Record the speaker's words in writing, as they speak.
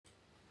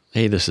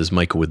Hey, this is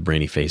Michael with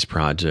Brainy Face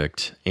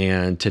Project,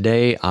 and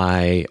today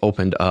I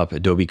opened up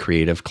Adobe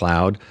Creative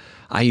Cloud.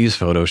 I use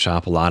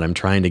Photoshop a lot. I'm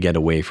trying to get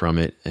away from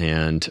it,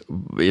 and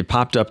it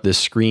popped up this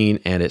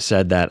screen and it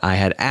said that I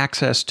had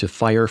access to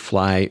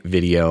Firefly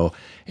video.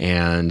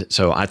 And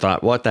so I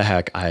thought, what the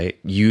heck? I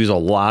use a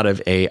lot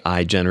of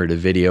AI generative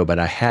video, but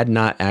I had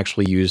not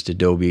actually used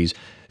Adobe's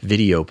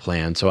video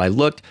plan. So I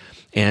looked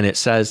and it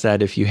says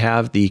that if you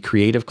have the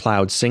Creative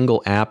Cloud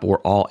single app or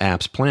all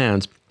apps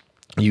plans,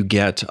 you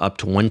get up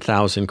to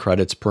 1,000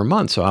 credits per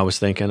month. So I was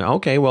thinking,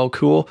 okay, well,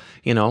 cool.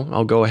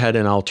 I'll go ahead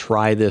and I'll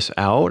try this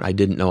out. I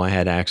didn't know I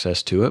had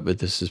access to it, but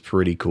this is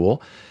pretty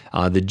cool.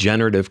 The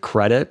generative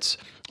credits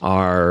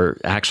are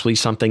actually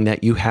something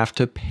that you have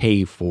to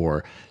pay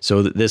for.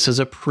 So this is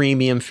a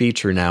premium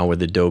feature now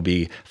with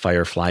Adobe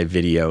Firefly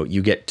Video.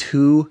 You get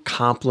 2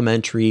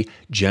 complimentary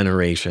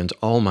generations.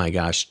 Oh my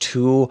gosh,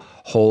 2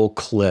 whole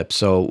clips.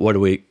 So what do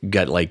we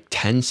get, like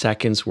 10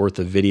 seconds worth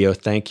of video?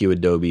 Thank you,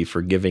 Adobe,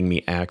 for giving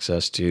me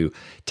access to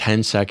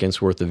 10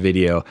 seconds worth of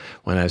video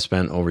when I've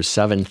spent over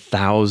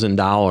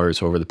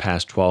 $7,000 over the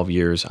past 12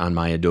 years on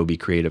my Adobe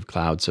Creative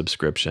Cloud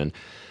subscription.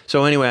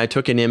 So anyway, I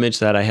took an image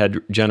that I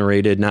had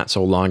generated not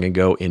so long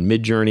ago in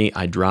Midjourney.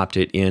 I dropped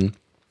it in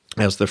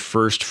as the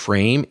first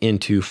frame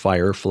into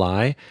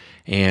Firefly,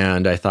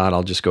 and I thought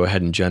I'll just go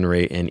ahead and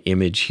generate an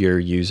image here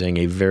using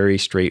a very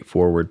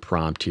straightforward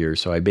prompt here.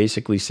 So I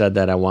basically said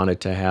that I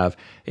wanted to have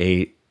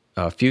a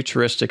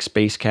futuristic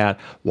space cat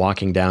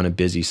walking down a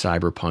busy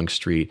cyberpunk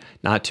street.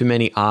 Not too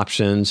many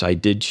options. I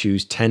did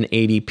choose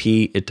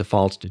 1080p. It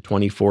defaults to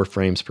 24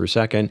 frames per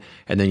second.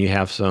 And then you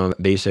have some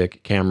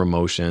basic camera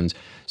motions.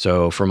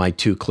 So for my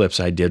 2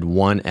 clips, I did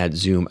one at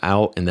zoom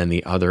out and then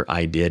the other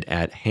I did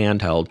at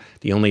handheld.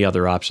 The only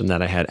other option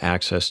that I had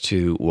access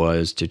to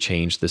was to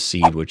change the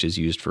seed, which is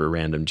used for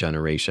random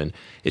generation.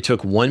 It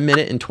took 1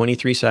 minute and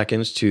 23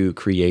 seconds to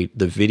create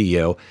the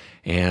video,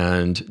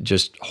 and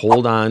just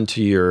hold on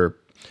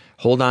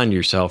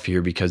yourself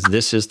here, because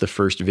this is the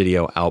first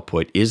video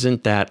output.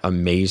 Isn't that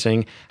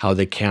amazing how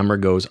the camera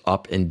goes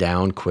up and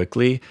down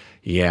quickly?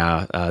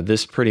 Yeah,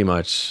 this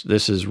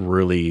is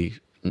really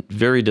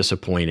very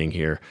disappointing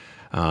here.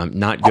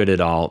 Not good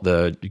at all.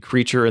 The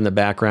creature in the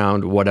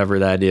background, whatever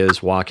that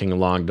is, walking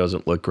along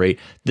doesn't look great.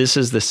 This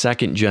is the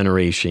second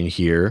generation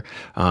here.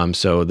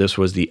 So this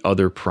was the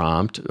other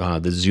prompt,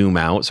 the zoom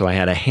out. So I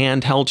had a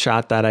handheld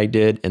shot that I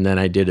did, and then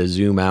I did a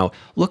zoom out.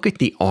 Look at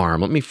the arm.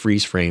 Let me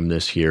freeze frame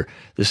this here.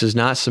 This is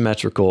not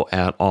symmetrical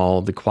at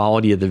all. The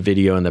quality of the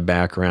video in the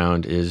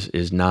background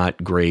is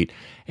not great.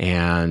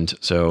 And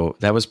so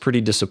that was pretty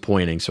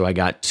disappointing. So I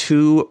got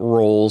 2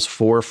 roles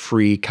for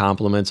free,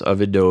 compliments of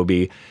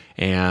Adobe.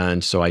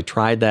 And so I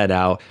tried that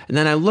out, and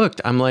then I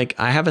looked, I'm like,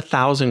 I have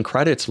 1,000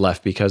 credits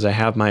left because I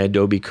have my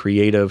Adobe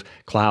Creative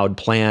Cloud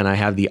plan. I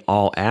have the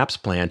all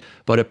apps plan,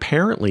 but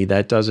apparently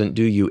that doesn't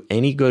do you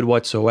any good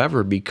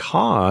whatsoever,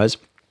 because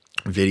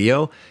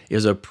video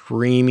is a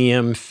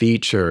premium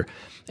feature.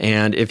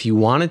 And if you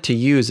wanted to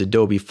use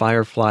Adobe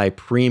Firefly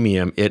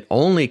Premium, it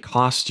only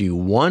costs you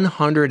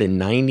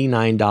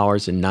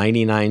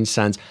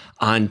 $199.99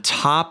 on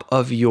top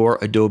of your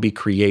Adobe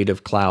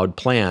Creative Cloud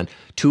plan.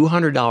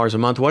 $200 a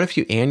month. What if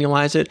you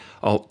annualize it?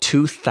 Oh,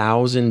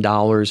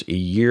 $2,000 a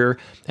year.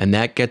 And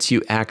that gets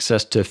you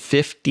access to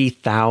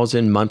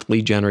 50,000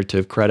 monthly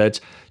generative credits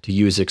to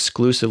use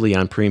exclusively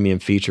on premium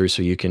features,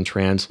 so you can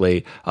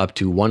translate up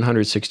to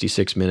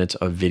 166 minutes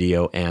of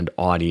video and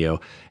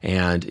audio.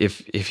 And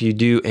if you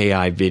do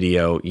AI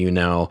video, you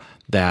know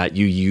that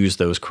you use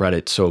those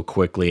credits so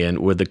quickly. And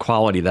with the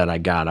quality that I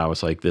got, I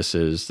was like, this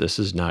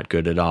is not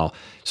good at all.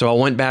 So I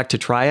went back to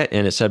try it,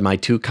 and it said my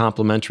 2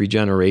 complimentary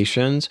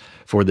generations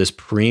for this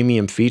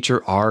premium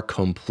feature are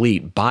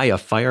complete. Buy a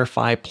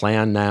Firefly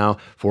plan now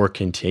for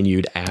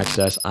continued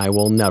access. I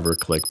will never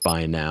click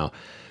buy now.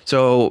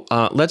 So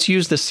let's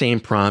use the same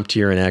prompt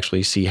here and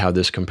actually see how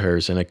this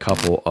compares in a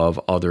couple of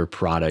other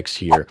products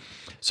here.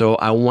 So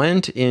I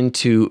went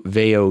into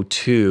Veo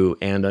 2,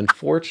 and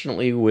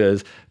unfortunately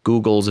with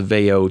Google's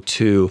Veo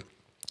 2,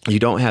 you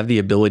don't have the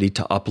ability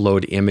to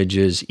upload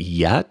images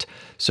yet.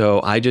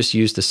 So I just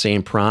used the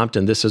same prompt,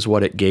 and this is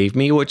what it gave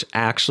me, which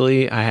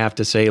actually I have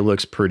to say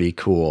looks pretty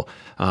cool.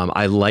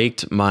 I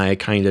liked my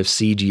kind of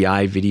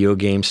CGI video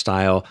game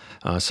style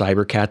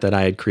Cybercat that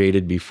I had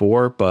created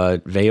before,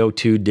 but Veo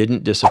 2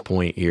 didn't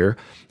disappoint here.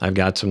 I've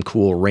got some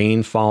cool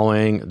rain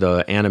falling.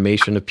 The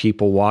animation of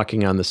people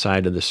walking on the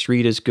side of the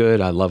street is good.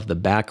 I love the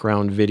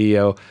background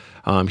video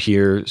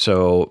here.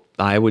 So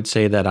I would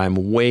say that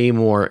I'm way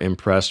more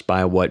impressed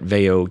by what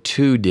Veo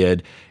 2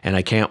 did, and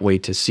I can't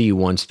wait to see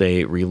once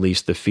they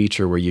release the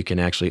feature where you can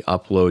actually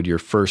upload your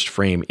first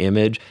frame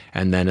image,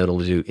 and then it'll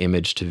do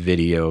image to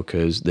video,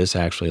 because this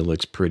actually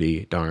looks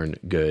pretty darn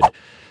good.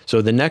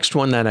 So the next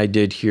one that I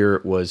did here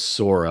was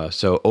Sora.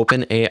 So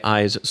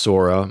OpenAI's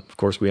Sora, of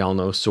course, we all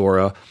know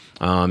Sora.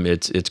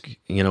 It's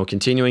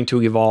continuing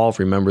to evolve.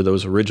 Remember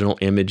those original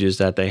images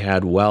that they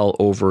had well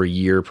over a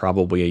year,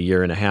 probably a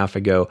year and a half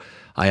ago.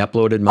 I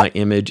uploaded my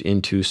image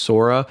into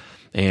Sora,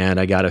 and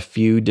I got a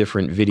few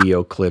different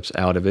video clips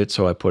out of it,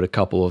 so I put a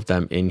couple of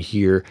them in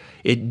here.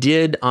 It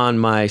did on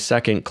my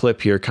second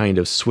clip here kind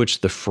of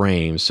switch the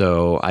frame,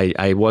 so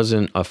I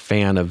wasn't a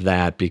fan of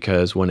that,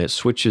 because when it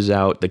switches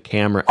out the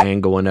camera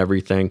angle and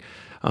everything,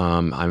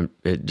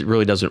 it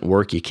really doesn't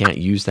work. You can't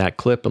use that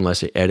clip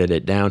unless you edit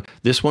it down.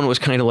 This one was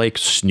kind of like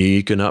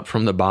sneaking up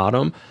from the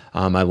bottom.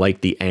 I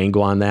like the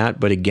angle on that,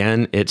 but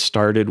again, it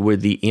started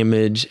with the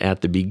image at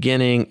the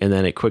beginning, and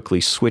then it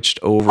quickly switched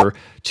over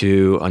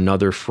to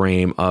another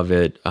frame of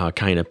it,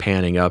 kind of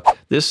panning up.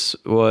 This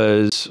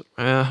was,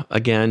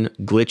 again,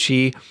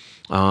 glitchy.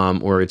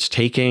 Or it's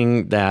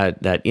taking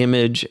that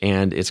image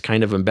and it's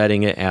kind of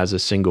embedding it as a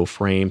single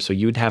frame. So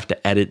you'd have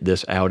to edit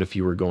this out if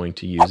you were going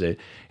to use it.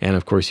 And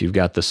of course, you've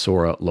got the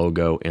Sora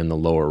logo in the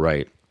lower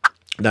right.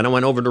 Then I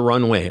went over to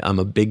Runway. I'm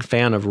a big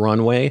fan of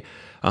Runway.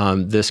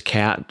 This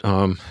cat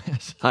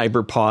has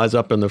cyber paws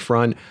up in the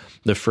front.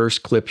 The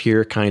first clip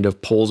here kind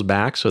of pulls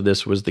back, so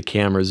this was the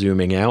camera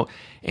zooming out.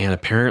 And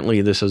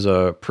apparently this is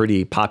a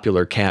pretty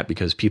popular cat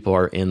because people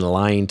are in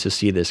line to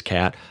see this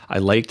cat. I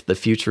liked the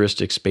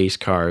futuristic space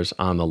cars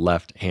on the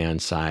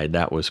left-hand side.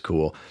 That was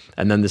cool.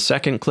 And then the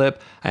second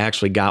clip, I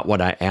actually got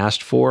what I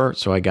asked for.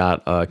 So I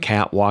got a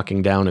cat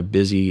walking down a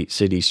busy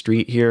city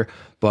street here.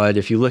 But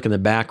if you look in the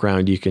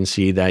background, you can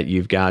see that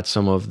you've got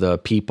some of the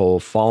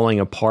people falling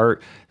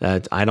apart.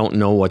 That I don't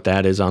know what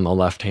that is on the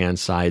left-hand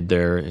side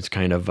there. It's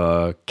kind of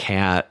a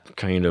cat,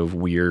 kind of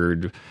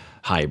weird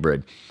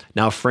hybrid.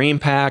 Now,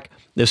 FramePack,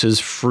 this is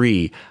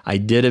free. I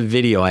did a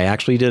video. I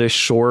actually did a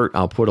short.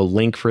 I'll put a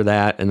link for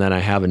that. And then I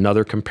have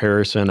another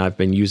comparison. I've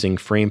been using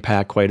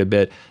FramePack quite a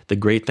bit. The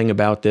great thing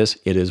about this,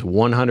 it is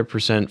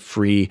 100%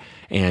 free,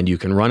 and you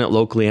can run it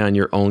locally on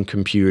your own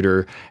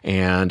computer.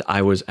 And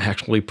I was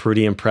actually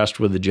pretty impressed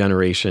with the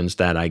generations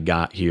that I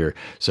got here.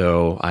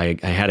 So I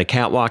had a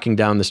cat walking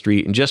down the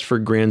street, and just for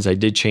grins, I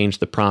did change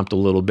the prompt a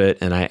little bit,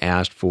 and I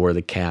asked for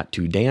the cat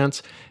to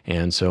dance.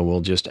 And so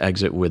we'll just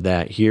exit with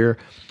that here.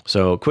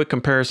 So quick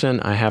comparison,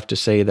 I have to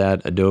say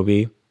that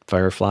Adobe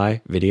Firefly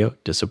video,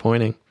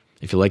 disappointing.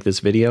 If you like this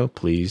video,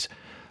 please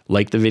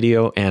like the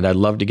video, and I'd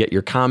love to get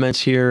your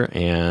comments here,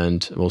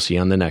 and we'll see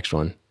you on the next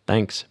one.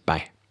 Thanks.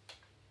 Bye.